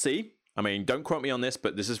I can see. I mean, don't quote me on this,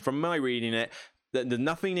 but this is from my reading it. There's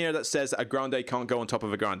nothing here that says that a Grande can't go on top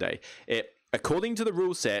of a Grande. According to the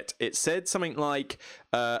rule set, it said something like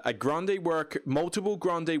multiple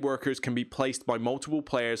Grande workers can be placed by multiple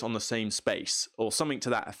players on the same space, or something to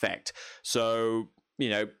that effect. So,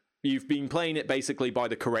 you've been playing it basically by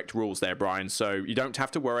the correct rules there, Brian. So you don't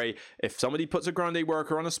have to worry. If somebody puts a Grande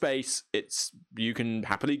worker on a space, you can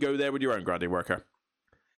happily go there with your own Grande worker.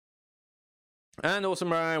 And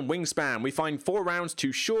awesome round, Wingspan. We find 4 rounds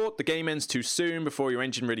too short, the game ends too soon before your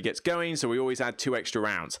engine really gets going, so we always add 2 extra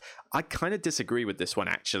rounds. I kind of disagree with this one,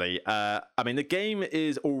 actually. I mean, the game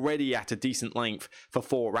is already at a decent length for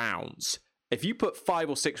 4 rounds. If you put 5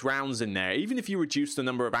 or 6 rounds in there, even if you reduce the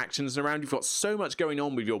number of actions around, you've got so much going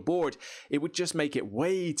on with your board, it would just make it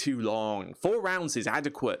way too long. 4 rounds is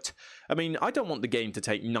adequate. I mean, I don't want the game to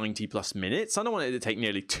take 90 plus minutes. I don't want it to take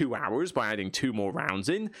nearly 2 hours by adding 2 more rounds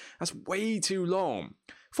in. That's way too long.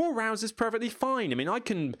 4 rounds is perfectly fine. I mean, I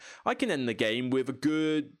can end the game with a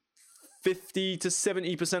good 50 to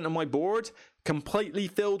 70% of my board completely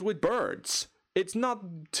filled with birds. It's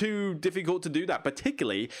not too difficult to do that,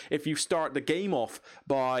 particularly if you start the game off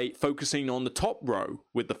by focusing on the top row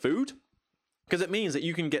with the food, because it means that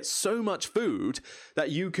you can get so much food that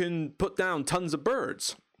you can put down tons of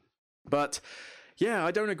birds. But yeah,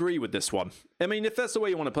 I don't agree with this one. I mean, if that's the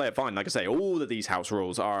way you want to play it, fine. Like I say, all of these house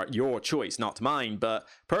rules are your choice, not mine. But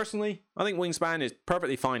personally, I think Wingspan is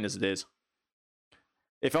perfectly fine as it is.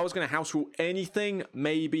 If I was going to house rule anything,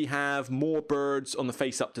 maybe have more birds on the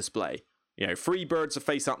face-up display. 3 birds are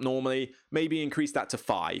face up normally, maybe increase that to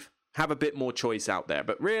 5. Have a bit more choice out there.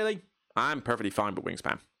 But really, I'm perfectly fine with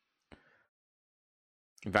Wingspan.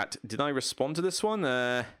 In fact, did I respond to this one?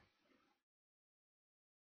 Yeah,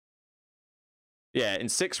 in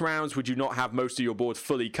 6 rounds, would you not have most of your board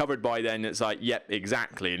fully covered by then? It's like, yep,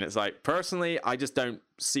 exactly. And it's like, personally, I just don't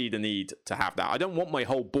see the need to have that. I don't want my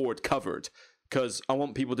whole board covered, because I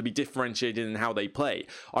want people to be differentiated in how they play.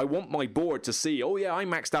 I want my board to see, oh yeah, I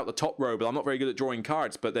maxed out the top row, but I'm not very good at drawing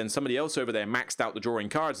cards, but then somebody else over there maxed out the drawing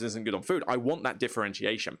cards and isn't good on food. I want that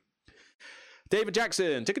differentiation. David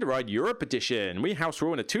Jackson, Ticket to Ride Europe Edition. We house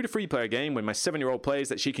rule in a 2 to 3 player game when my 7-year-old plays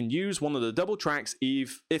that she can use one of the double tracks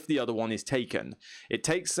if the other one is taken. It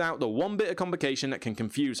takes out the one bit of complication that can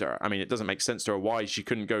confuse her. I mean, it doesn't make sense to her why she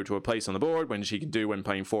couldn't go to a place on the board when she can do when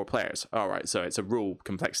playing 4 players. Alright, so it's a rule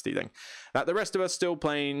complexity thing. That the rest of us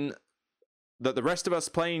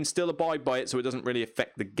playing still abide by it, so it doesn't really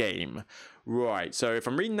affect the game. Right, so if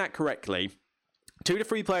I'm reading that correctly, 2 to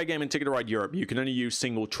 3 player game in Ticket to Ride Europe, you can only use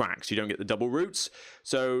single tracks. You don't get the double routes.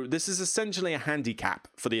 So this is essentially a handicap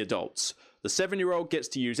for the adults. The 7-year-old gets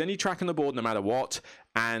to use any track on the board no matter what,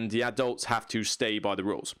 and the adults have to stay by the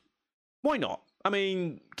rules. Why not? I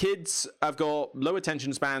mean, kids have got low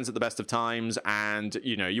attention spans at the best of times, and,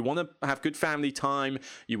 you know, you want to have good family time.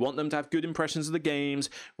 You want them to have good impressions of the games.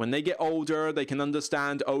 When they get older, they can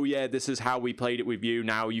understand, oh yeah, this is how we played it with you.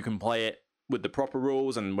 Now you can play it with the proper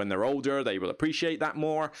rules, and when they're older, they will appreciate that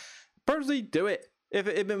more. Personally, do it. If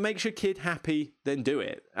it makes your kid happy, then do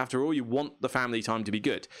it. After all, you want the family time to be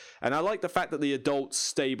good. And I like the fact that the adults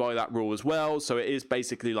stay by that rule as well, so it is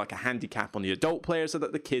basically like a handicap on the adult player so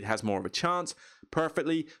that the kid has more of a chance.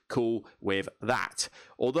 Perfectly cool with that.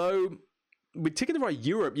 Although, with Ticket to Ride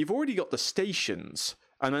Europe, you've already got the stations.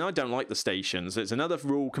 I mean, I don't like the stations. It's another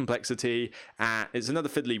rule complexity, it's another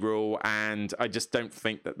fiddly rule, and I just don't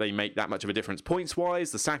think that they make that much of a difference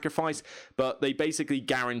points-wise, the sacrifice, but they basically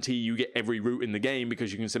guarantee you get every route in the game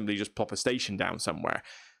because you can simply just pop a station down somewhere.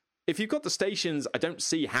 If you've got the stations, I don't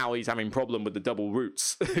see how he's having problem with the double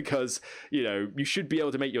routes because, you know, you should be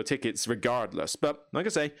able to make your tickets regardless. But, like I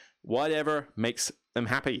say, whatever makes them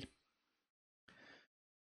happy.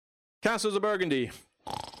 Castles of Burgundy.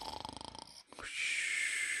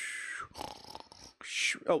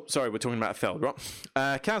 Oh, sorry, we're talking about a Feld,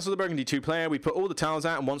 right? Castle of the Burgundy 2-player. We put all the tiles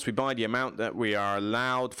out, and once we buy the amount that we are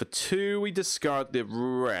allowed for 2, we discard the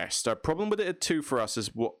rest. Our problem with it at 2 for us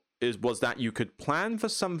was that you could plan for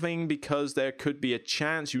something because there could be a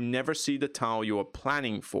chance you never see the tile you are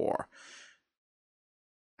planning for.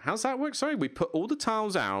 How's that work? Sorry, we put all the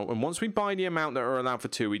tiles out, and once we buy the amount that are allowed for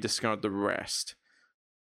 2, we discard the rest.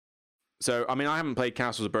 So, I mean, I haven't played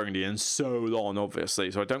Castles of Burgundy in so long,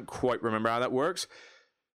 obviously, so I don't quite remember how that works.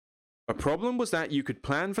 A problem was that you could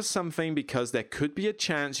plan for something because there could be a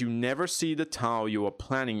chance you never see the tile you are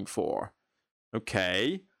planning for.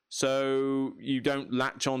 Okay, so you don't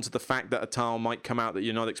latch on to the fact that a tile might come out that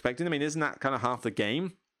you're not expecting. I mean, isn't that kind of half the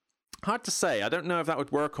game? Hard to say. I don't know if that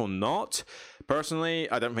would work or not.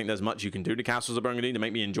 Personally, I don't think there's much you can do to Castles of Burgundy to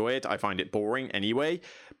make me enjoy it. I find it boring anyway,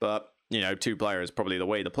 but, you know, 2 players is probably the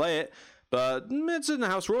way to play it. But it's in the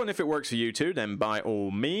house rule, and if it works for you too, then by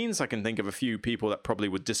all means. I can think of a few people that probably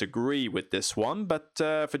would disagree with this one, but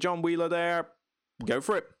for John Wheeler there, go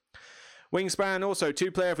for it. Wingspan, also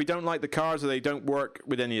 2-player. If we don't like the cards or they don't work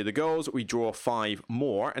with any of the goals, we draw 5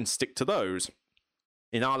 more and stick to those.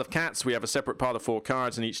 In Isle of Cats, we have a separate pile of 4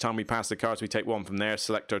 cards, and each time we pass the cards, we take 1 from there,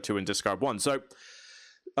 select our 2 and discard 1. So,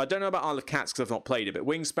 I don't know about Isle of Cats because I've not played it, but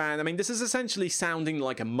Wingspan, I mean, this is essentially sounding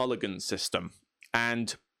like a mulligan system,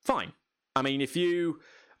 and fine. I mean,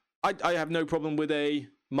 I have no problem with a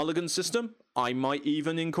mulligan system. I might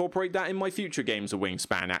even incorporate that in my future games of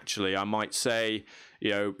Wingspan, actually. I might say,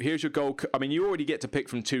 you know, here's your gold. I mean, you already get to pick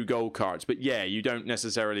from 2 gold cards, but yeah, you don't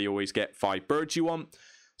necessarily always get 5 birds you want.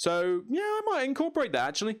 So, yeah, I might incorporate that,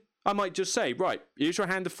 actually. I might just say, right, here's your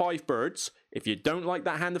hand of 5 birds. If you don't like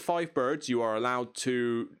that hand of 5 birds, you are allowed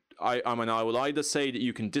to, I will either say that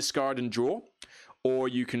you can discard and draw, or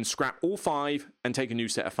you can scrap all 5 and take a new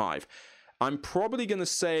set of 5. I'm probably going to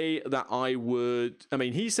say that I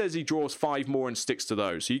mean, he says he draws 5 more and sticks to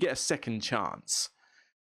those, so you get a second chance.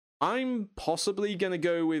 I'm possibly going to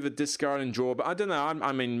go with a discard and draw, but I don't know.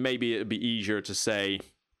 I mean, maybe it would be easier to say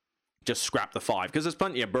just scrap the 5, because there's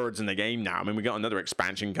plenty of birds in the game now. I mean, we got another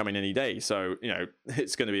expansion coming any day, so, you know,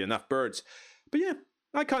 it's going to be enough birds. But yeah,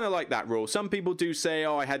 I kind of like that rule. Some people do say,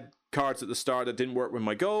 oh, I had cards at the start that didn't work with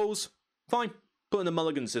my goals. Fine, put in a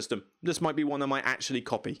mulligan system. This might be one I might actually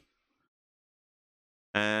copy.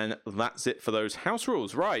 And that's it for those house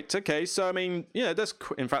rules. Right, okay, so I mean, yeah,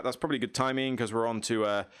 in fact, that's probably good timing because we're on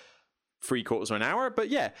to 3/4 of an hour. But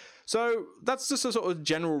yeah, so that's just a sort of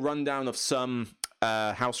general rundown of some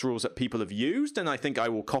house rules that people have used, and I think I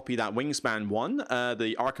will copy that Wingspan one.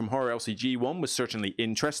 The Arkham Horror LCG one was certainly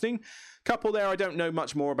interesting. Couple there I don't know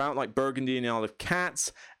much more about, like Burgundy and Isle of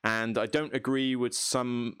Cats, and I don't agree with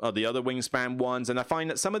some of the other Wingspan ones, and I find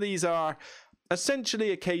that some of these are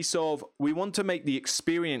essentially a case of we want to make the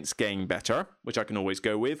experience game better, which I can always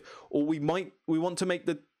go with, or we want to make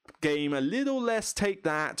the game a little less take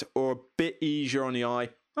that or a bit easier on the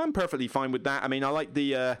eye. I'm perfectly fine with that. I mean, I like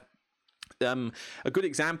the A good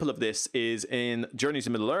example of this is in Journeys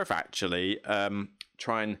of Middle-earth, actually.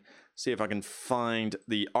 Try and see if I can find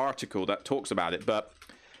the article that talks about it. But,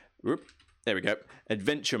 there we go.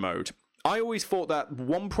 Adventure mode. I always thought that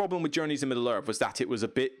one problem with Journeys of Middle-earth was that it was a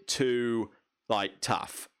bit too,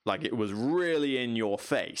 tough. It was really in your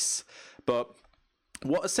face. But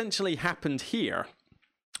what essentially happened here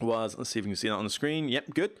was, let's see if you can see that on the screen.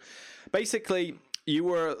 Yep, good. Basically, you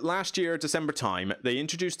were last year, December time, they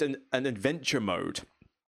introduced an adventure mode.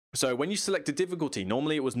 So when you select a difficulty,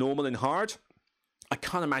 normally it was normal and hard. I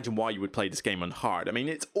can't imagine why you would play this game on hard. I mean,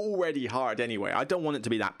 it's already hard anyway. I don't want it to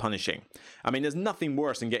be that punishing. I mean, there's nothing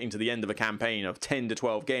worse than getting to the end of a campaign of 10 to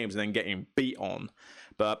 12 games and then getting beat on.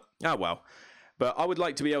 But, oh well. But I would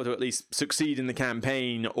like to be able to at least succeed in the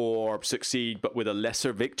campaign, or succeed but with a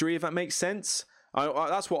lesser victory, if that makes sense.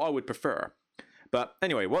 That's what I would prefer. But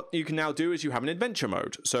anyway, what you can now do is you have an adventure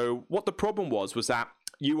mode. So what the problem was that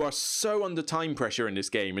you are so under time pressure in this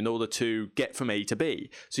game in order to get from A to B.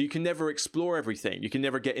 So you can never explore everything. You can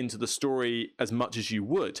never get into the story as much as you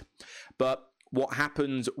would. But what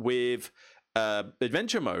happens with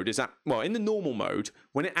adventure mode is that, well, in the normal mode,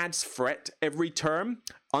 when it adds threat every turn,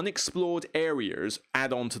 unexplored areas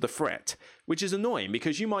add on to the threat, which is annoying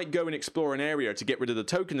because you might go and explore an area to get rid of the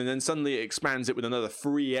token, and then suddenly it expands it with another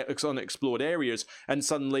 3 unexplored areas, and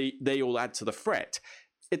suddenly they all add to the threat.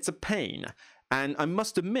 It's a pain. And I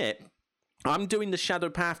must admit, I'm doing the Shadow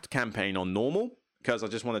Path campaign on normal, because I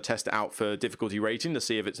just want to test it out for difficulty rating to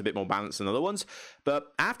see if it's a bit more balanced than other ones.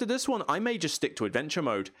 But after this one, I may just stick to adventure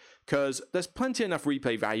mode, because there's plenty enough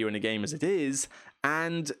replay value in the game as it is.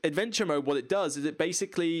 And adventure mode, what it does is it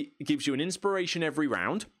basically gives you an inspiration every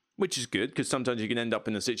round, which is good, because sometimes you can end up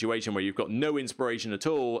in a situation where you've got no inspiration at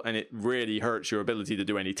all, and it really hurts your ability to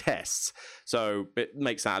do any tests. So it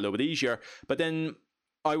makes that a little bit easier. But then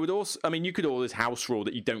you could always house rule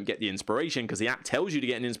that you don't get the inspiration, because the app tells you to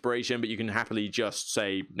get an inspiration, but you can happily just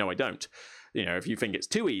say, no, I don't, if you think it's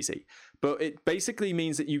too easy. But it basically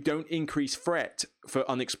means that you don't increase threat for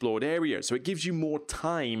unexplored areas. So it gives you more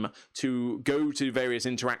time to go to various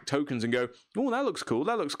interact tokens and go, oh, that looks cool.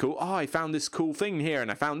 Oh, I found this cool thing here,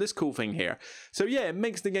 and I found this cool thing here. So yeah, it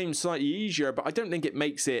makes the game slightly easier, but I don't think it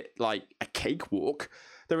makes it like a cakewalk.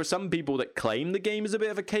 There are some people that claim the game is a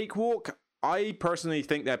bit of a cakewalk. I personally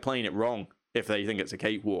think they're playing it wrong if they think it's a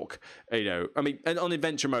cakewalk. I mean, and on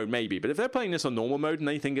adventure mode maybe, but if they're playing this on normal mode and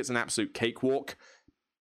they think it's an absolute cakewalk,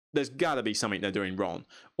 there's gotta be something they're doing wrong.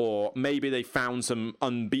 Or maybe they found some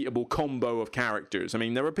unbeatable combo of characters. I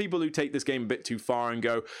mean, there are people who take this game a bit too far and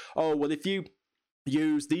go, oh, well, if you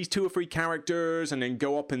use these 2 or 3 characters and then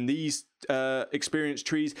go up in these experience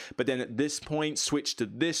trees, but then at this point switch to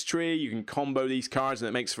this tree, you can combo these cards and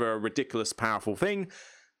it makes for a ridiculous powerful thing.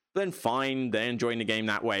 Then fine, they're enjoying the game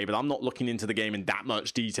that way, but I'm not looking into the game in that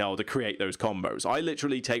much detail to create those combos. I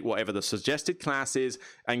literally take whatever the suggested class is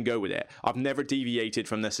and go with it. I've never deviated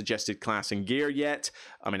from the suggested class and gear yet.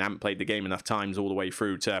 I mean, I haven't played the game enough times all the way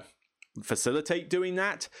through to facilitate doing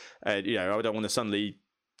that. I don't want to suddenly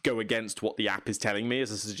go against what the app is telling me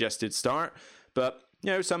as a suggested start, but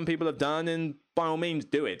some people have done, and by all means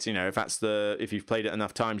do it, if you've played it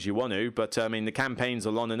enough times you want to. But I mean, the campaigns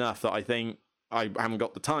are long enough that I think I haven't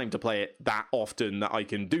got the time to play it that often that I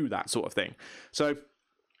can do that sort of thing. So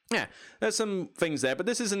yeah, there's some things there, but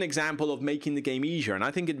this is an example of making the game easier, and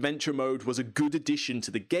I think adventure mode was a good addition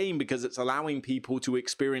to the game because it's allowing people to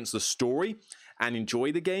experience the story and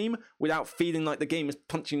enjoy the game without feeling like the game is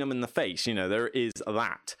punching them in the face. There is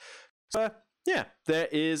that. So yeah, there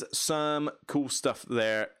is some cool stuff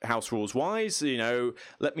there, house rules wise.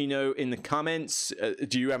 Let me know in the comments.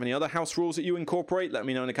 Do you have any other house rules that you incorporate? Let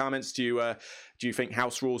me know in the comments. Do you think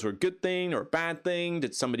house rules are a good thing or a bad thing?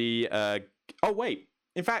 Did somebody? Oh wait.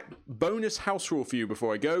 In fact, bonus house rule for you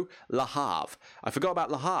before I go. Le Havre. I forgot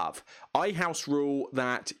about Le Havre. I house rule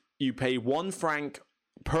that you pay 1 franc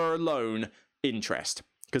per loan interest,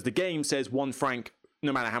 because the game says 1 franc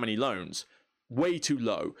no matter how many loans. Way too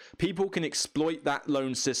low. People can exploit that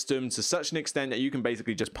loan system to such an extent that you can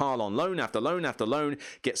basically just pile on loan after loan after loan,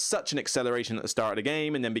 get such an acceleration at the start of the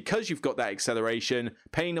game, and then because you've got that acceleration,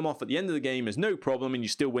 paying them off at the end of the game is no problem, and you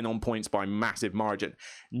still win on points by massive margin.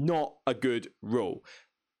 Not a good rule.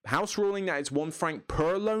 House ruling that it's 1 franc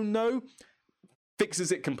per loan, though,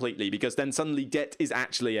 fixes it completely, because then suddenly debt is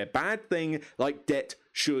actually a bad thing, like debt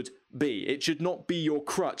should be. It should not be your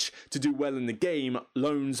crutch to do well in the game.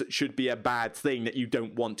 Loans should be a bad thing that you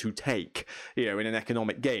don't want to take, in an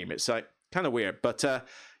economic game. It's kind of weird, but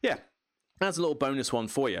yeah. as a little bonus one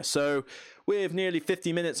for you. So with nearly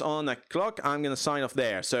 50 minutes on the clock, I'm going to sign off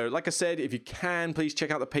there. So like I said, if you can, please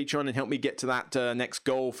check out the Patreon and help me get to that next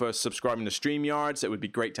goal for subscribing to StreamYards. It would be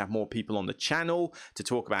great to have more people on the channel to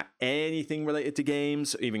talk about anything related to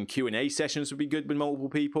games. Even Q&A sessions would be good with multiple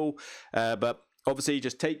people. But obviously,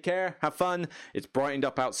 just take care, have fun. It's brightened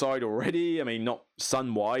up outside already. I mean, not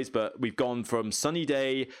sun-wise, but we've gone from sunny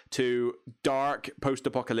day to dark,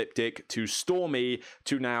 post-apocalyptic, to stormy,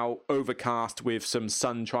 to now overcast with some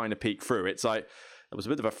sun trying to peek through. It's like, it was a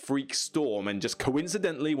bit of a freak storm, and just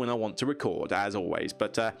coincidentally when I want to record, as always.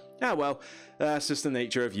 But, well, that's just the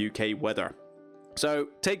nature of UK weather. So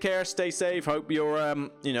take care, stay safe. Hope you're,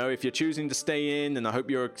 if you're choosing to stay in, then I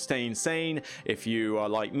hope you're staying sane. If you are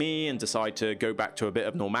like me and decide to go back to a bit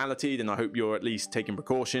of normality, then I hope you're at least taking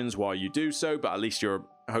precautions while you do so, but at least you're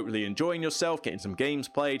hopefully enjoying yourself, getting some games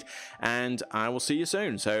played, and I will see you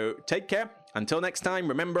soon. So take care. Until next time,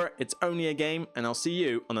 remember, it's only a game, and I'll see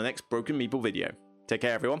you on the next Broken Meeple video. Take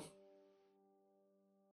care, everyone.